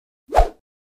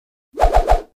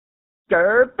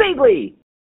Gerbigly!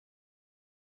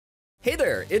 Hey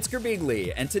there, it's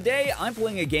Gerbigly, and today I'm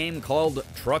playing a game called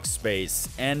Truck Space.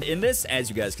 And in this, as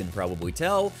you guys can probably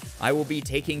tell, I will be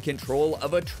taking control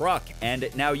of a truck. And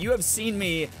now you have seen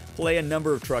me play a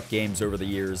number of truck games over the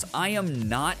years. I am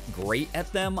not great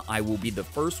at them, I will be the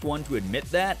first one to admit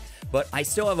that, but I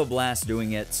still have a blast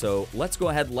doing it, so let's go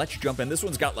ahead, let's jump in. This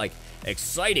one's got like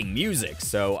exciting music,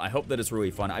 so I hope that it's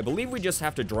really fun. I believe we just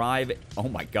have to drive, oh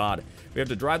my god, we have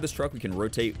to drive this truck. We can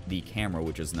rotate the camera,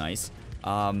 which is nice.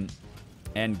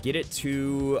 And get it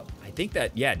to, I think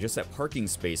that, yeah, just that parking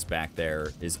space back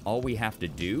there is all we have to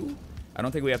do. I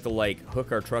don't think we have to, like,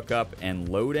 hook our truck up and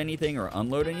load anything or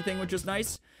unload anything, which is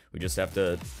nice. We just have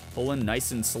to pull in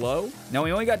nice and slow. Now,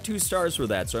 we only got 2 stars for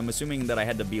that, so I'm assuming that I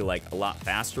had to be, like, a lot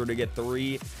faster to get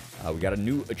 3. We got a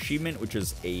new achievement, which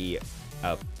is a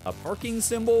parking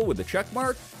symbol with a check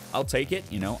mark. I'll take it.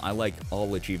 You know, I like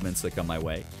all achievements that come my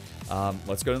way.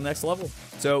 Let's go to the next level.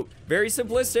 So, very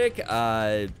simplistic.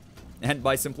 And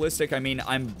by simplistic, I mean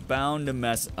I'm bound to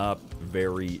mess up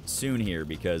very soon here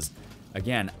because,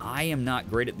 again, I am not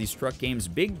great at these truck games.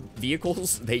 Big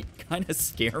vehicles, they kind of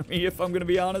scare me, if I'm going to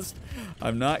be honest.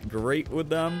 I'm not great with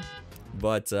them,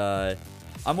 but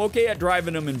I'm okay at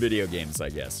driving them in video games, I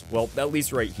guess. Well, at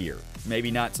least right here.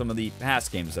 Maybe not some of the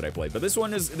past games that I played, but this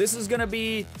is going to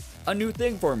be a new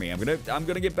thing for me. I'm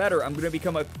gonna get better. I'm gonna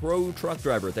become a pro truck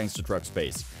driver thanks to Truck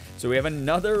Space. So we have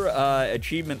another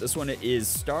achievement. This one is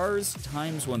stars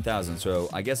times 1,000. So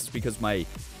I guess it's because my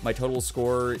total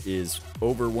score is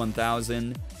over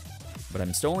 1,000, but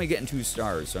I'm still only getting 2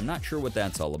 stars. So I'm not sure what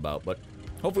that's all about, but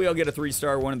hopefully I'll get a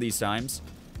 3-star one of these times.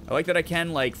 I like that I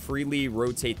can like freely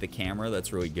rotate the camera.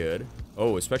 That's really good.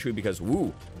 Oh, especially because,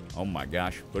 woo, oh my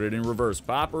gosh, put it in reverse.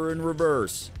 Pop her in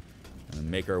reverse. And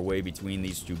make our way between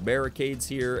these 2 barricades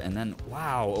here, and then,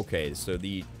 wow, okay, so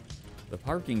the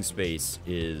parking space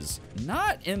is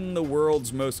not in the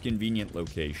world's most convenient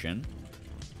location.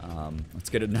 Let's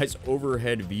get a nice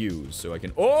overhead view so I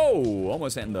can, oh,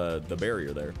 almost hitting the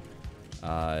barrier there.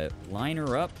 Line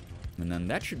her up, and then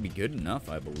that should be good enough,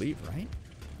 I believe, right?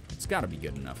 It's gotta be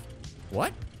good enough.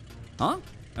 What? Huh?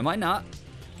 Am I not?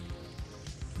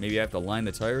 Maybe I have to line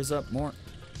the tires up more.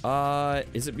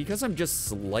 Is it because I'm just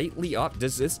slightly up?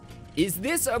 Is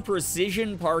this a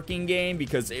precision parking game?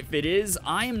 Because if it is,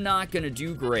 I'm not gonna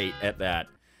do great at that.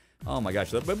 Oh my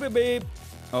gosh,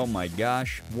 oh my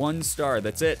gosh, 1 star,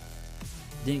 that's it.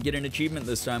 Didn't get an achievement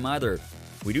this time either.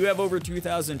 We do have over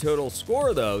 2,000 total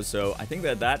score though, so I think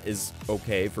that is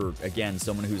okay for, again,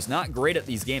 someone who's not great at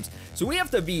these games. So we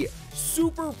have to be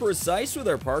super precise with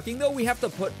our parking though. We have to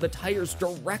put the tires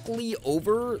directly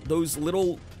over those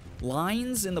little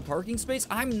lines in the parking space.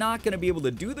 I'm not going to be able to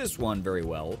do this one very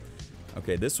well.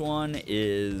 Okay, this one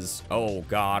is, oh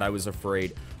god, I was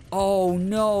afraid. Oh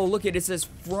no, look at it, says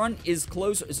front is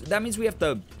closer. That means we have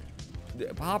to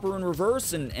pop her in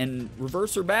reverse and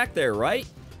reverse her back there, right?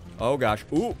 Oh gosh,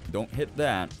 ooh, don't hit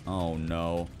that. Oh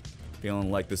no,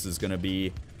 feeling like this is going to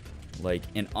be like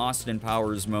an Austin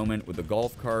Powers moment with the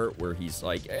golf cart where he's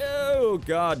like, oh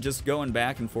god, just going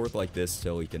back and forth like this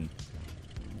till he can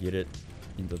get it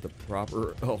into the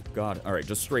proper, oh god, all right,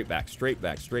 just straight back, straight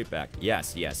back, straight back.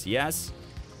 Yes, yes, yes.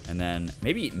 And then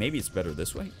maybe it's better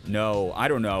this way. No, I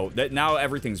don't know. That now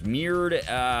everything's mirrored. It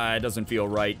doesn't feel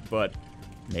right, but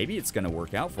maybe it's gonna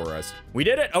work out for us. We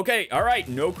did it. Okay, all right,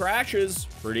 no crashes.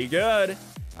 Pretty good.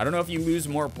 I don't know if you lose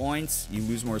more points, you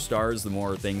lose more stars the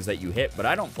more things that you hit, but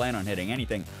I don't plan on hitting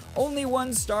anything. Only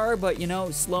 1 star, but you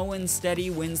know, slow and steady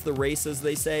wins the race, as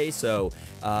they say. So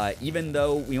even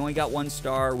though we only got 1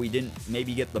 star, we didn't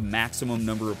maybe get the maximum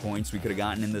number of points we could have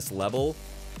gotten in this level.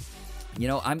 You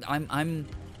know, I'm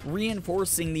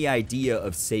reinforcing the idea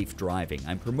of safe driving.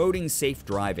 I'm promoting safe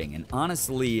driving, and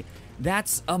honestly,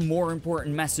 that's a more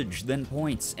important message than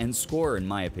points and score, in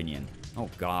my opinion. Oh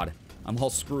god. I'm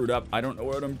all screwed up. I don't know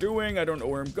what I'm doing. I don't know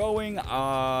where I'm going.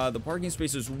 The parking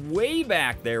space is way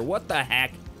back there. What the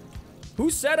heck? Who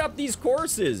set up these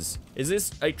courses? Is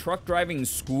this a truck driving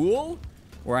school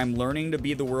where I'm learning to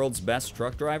be the world's best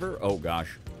truck driver? Oh,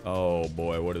 gosh. Oh,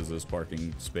 boy. What is this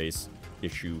parking space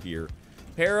issue here?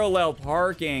 Parallel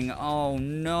parking. Oh,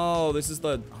 no. This is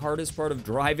the hardest part of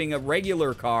driving a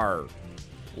regular car.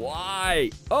 Why?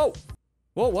 Oh.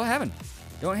 Whoa, what happened?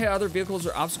 Don't hit other vehicles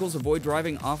or obstacles. Avoid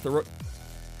driving off the road.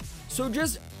 So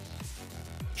just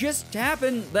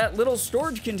tapping that little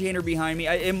storage container behind me.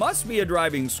 It must be a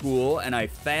driving school, and I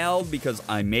failed because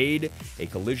I made a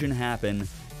collision happen.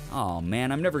 Oh,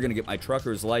 man, I'm never going to get my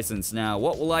trucker's license now.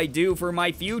 What will I do for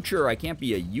my future? I can't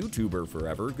be a YouTuber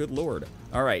forever. Good lord.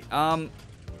 All right,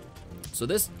 so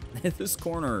this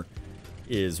corner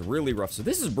is really rough. So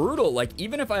this is brutal. Like,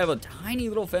 even if I have a tiny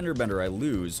little fender bender, I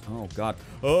lose. Oh, God.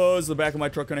 Oh, is the back of my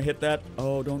truck gonna hit that?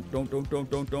 Oh,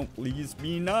 don't. Please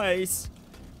be nice.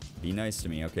 Be nice to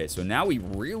me. Okay, so now we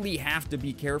really have to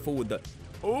be careful with the...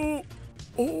 Oh,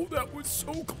 that was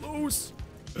so close.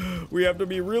 We have to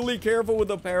be really careful with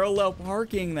the parallel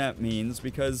parking, that means,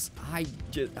 because I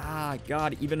just...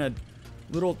 God, even a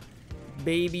little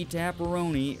baby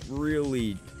Tapperoni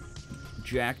really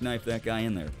jackknife that guy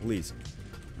in there, please.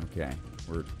 Okay,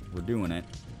 we're doing it.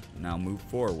 Now move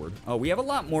forward. Oh, we have a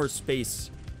lot more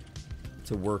space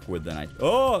to work with than I...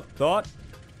 Oh, thought.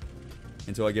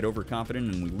 Until I get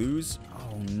overconfident and we lose.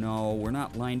 Oh, no, we're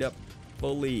not lined up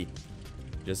fully.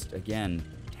 Just, again,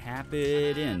 tap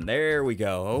it in. There we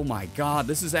go. Oh, my God,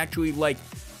 this is actually, like...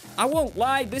 I won't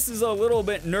lie, this is a little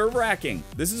bit nerve-wracking.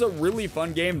 This is a really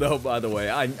fun game, though, by the way.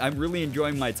 I'm really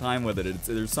enjoying my time with it.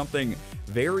 There's something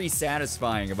very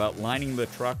satisfying about lining the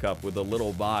truck up with a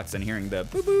little box and hearing the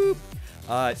boop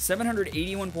boop.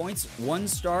 781 points, 1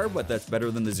 star, but that's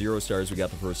better than the 0 stars we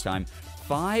got the first time.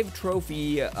 5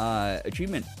 trophy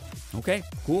achievement. Okay,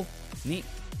 cool, neat.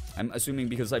 I'm assuming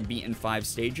because I've beaten 5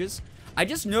 stages. I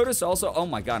just noticed also, oh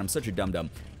my God, I'm such a dum-dum.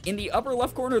 In the upper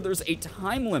left corner, there's a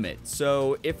time limit.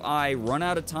 So if I run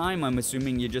out of time, I'm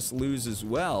assuming you just lose as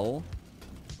well.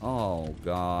 Oh,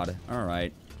 God. All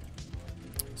right.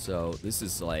 So this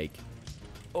is like,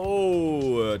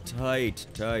 oh, tight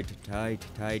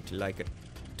like a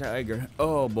tiger.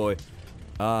 Oh, boy.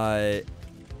 Oh,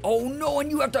 no, and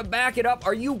you have to back it up.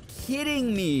 Are you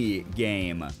kidding me,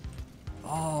 game?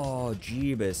 Oh,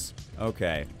 Jeebus.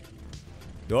 Okay.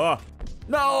 Duh.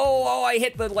 No! Oh, I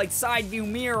hit the, like, side view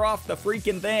mirror off the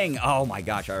freaking thing. Oh, my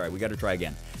gosh. All right, we got to try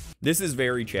again. This is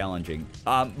very challenging.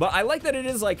 But I like that it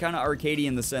is, like, kind of arcadey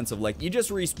in the sense of, like, you just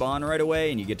respawn right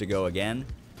away and you get to go again.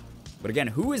 But again,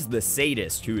 who is the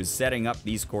sadist who is setting up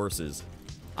these courses?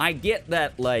 I get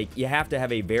that, like, you have to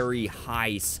have a very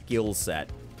high skill set.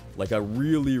 Like, a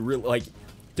really, like,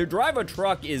 to drive a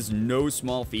truck is no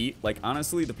small feat. Like,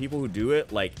 honestly, the people who do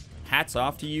it, like, hats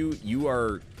off to you. You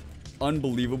are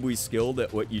unbelievably skilled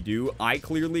at what you do. I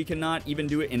clearly cannot even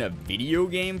do it in a video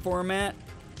game format.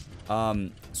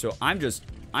 So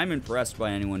I'm impressed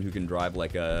by anyone who can drive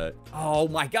like a, oh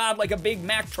my God, like a big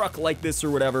Mack truck like this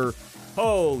or whatever.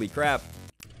 Holy crap.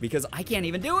 Because I can't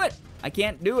even do it. I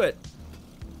can't do it.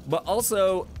 But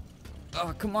also,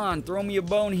 oh, come on, throw me a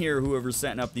bone here, whoever's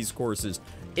setting up these courses.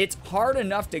 It's hard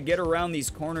enough to get around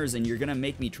these corners and you're gonna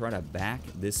make me try to back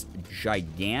this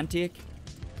gigantic,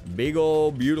 big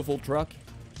old beautiful truck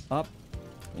up.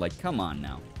 Like, come on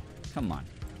now. Come on.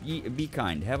 Be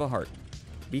kind. Have a heart.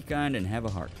 Be kind and have a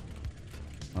heart.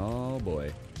 Oh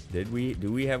boy.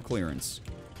 Do we have clearance?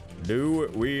 Do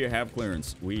we have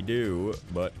clearance? We do,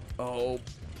 but oh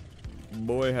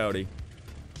boy howdy.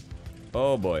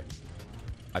 Oh boy.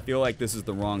 I feel like this is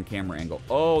the wrong camera angle.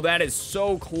 Oh, that is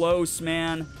so close,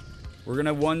 man. We're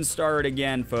gonna 1-star it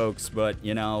again, folks, but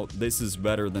you know, this is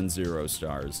better than 0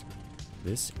 stars.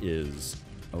 This is...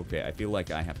 Okay, I feel like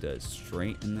I have to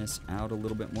straighten this out a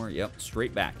little bit more. Yep,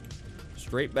 straight back.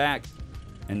 Straight back.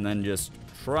 And then just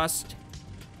trust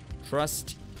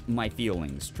my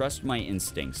feelings. Trust my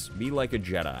instincts. Be like a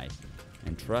Jedi.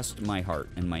 And trust my heart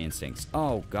and my instincts.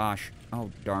 Oh, gosh.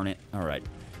 Oh, darn it. All right.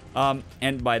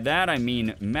 And by that, I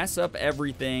mean mess up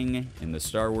everything in the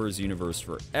Star Wars universe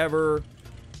forever.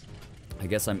 I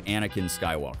guess I'm Anakin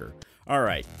Skywalker. All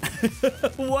right,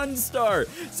 1 star,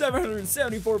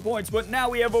 774 points, but now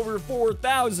we have over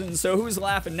 4,000, so who's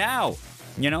laughing now?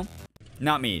 You know?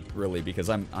 Not me, really, because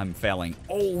I'm failing.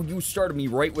 Oh, you started me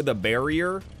right with a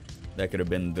barrier? That could have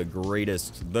been the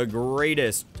greatest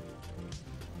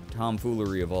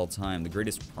tomfoolery of all time, the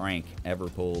greatest prank ever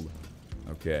pulled.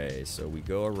 Okay, so we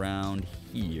go around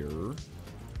here,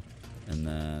 and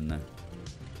then,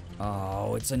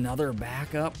 oh, it's another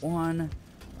backup one?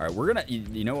 All right, we're gonna,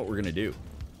 you know what we're gonna do?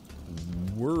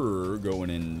 We're going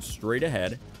in straight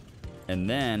ahead, and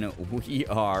then we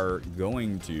are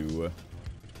going to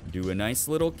do a nice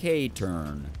little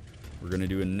K-turn. We're gonna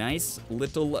do a nice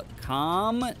little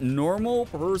calm, normal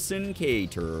person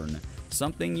K-turn.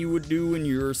 Something you would do in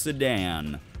your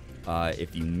sedan.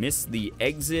 If you miss the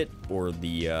exit or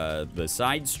the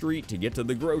side street to get to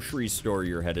the grocery store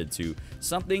you're headed to.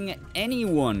 Something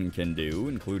anyone can do,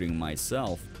 including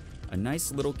myself. A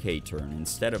nice little K-turn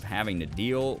instead of having to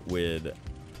deal with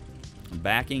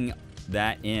backing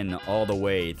that in all the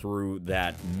way through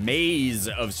that maze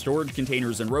of storage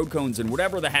containers and road cones and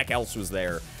whatever the heck else was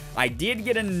there. I did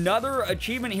get another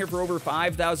achievement here for over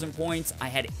 5,000 points. I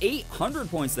had 800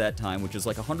 points that time, which is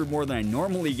like 100 more than I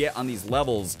normally get on these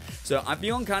levels. So I'm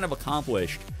feeling kind of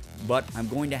accomplished. but I'm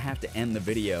going to have to end the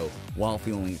video while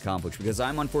feeling accomplished because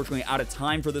I'm unfortunately out of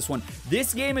time for this one.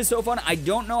 This game is so fun. I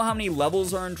don't know how many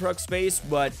levels are in Truck Space,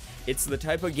 but it's the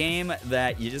type of game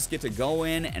that you just get to go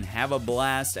in and have a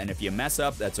blast, and if you mess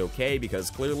up, that's okay,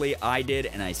 because clearly I did,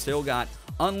 and I still got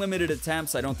unlimited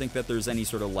attempts. I don't think that there's any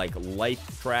sort of like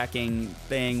life tracking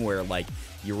thing where like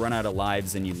you run out of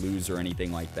lives and you lose or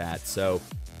anything like that. So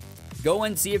go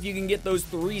and see if you can get those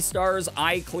 3 stars.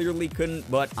 I clearly couldn't,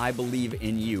 but I believe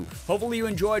in you. Hopefully you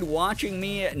enjoyed watching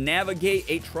me navigate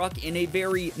a truck in a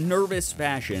very nervous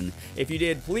fashion. If you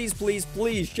did, please, please,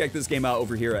 please check this game out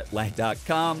over here at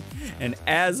lag.com. And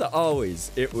as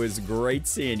always, it was great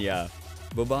seeing ya.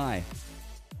 Bye-bye.